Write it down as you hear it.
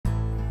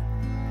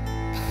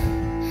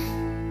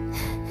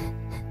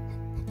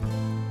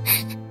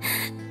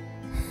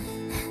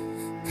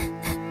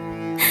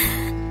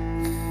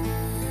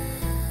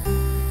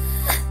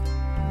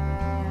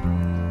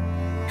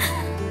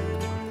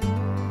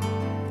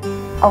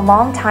A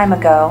long time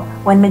ago,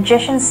 when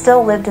magicians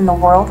still lived in the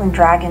world and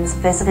dragons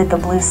visited the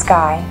blue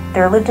sky,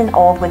 there lived an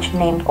old witch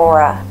named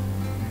Aura.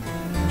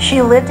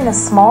 She lived in a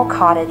small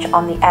cottage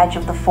on the edge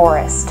of the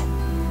forest.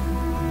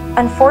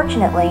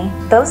 Unfortunately,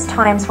 those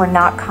times were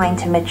not kind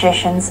to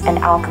magicians and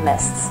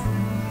alchemists.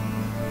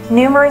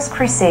 Numerous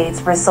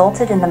crusades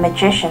resulted in the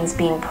magicians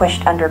being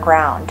pushed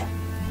underground.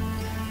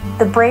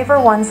 The braver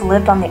ones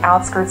lived on the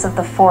outskirts of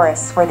the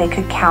forests where they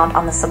could count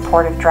on the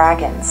support of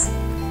dragons.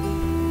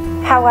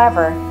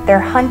 However, their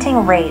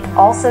hunting rate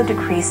also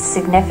decreased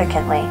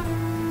significantly.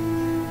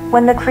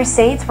 When the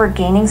Crusades were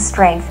gaining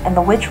strength and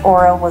the witch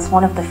Aura was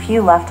one of the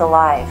few left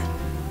alive,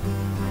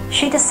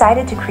 she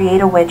decided to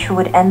create a witch who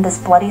would end this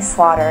bloody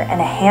slaughter, and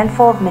a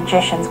handful of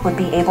magicians would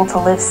be able to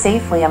live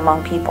safely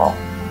among people.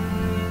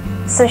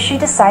 So she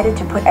decided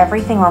to put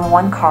everything on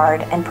one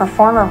card and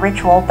perform a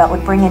ritual that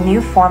would bring a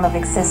new form of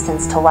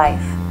existence to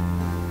life.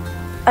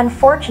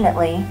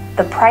 Unfortunately,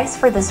 the price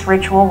for this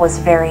ritual was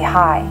very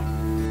high.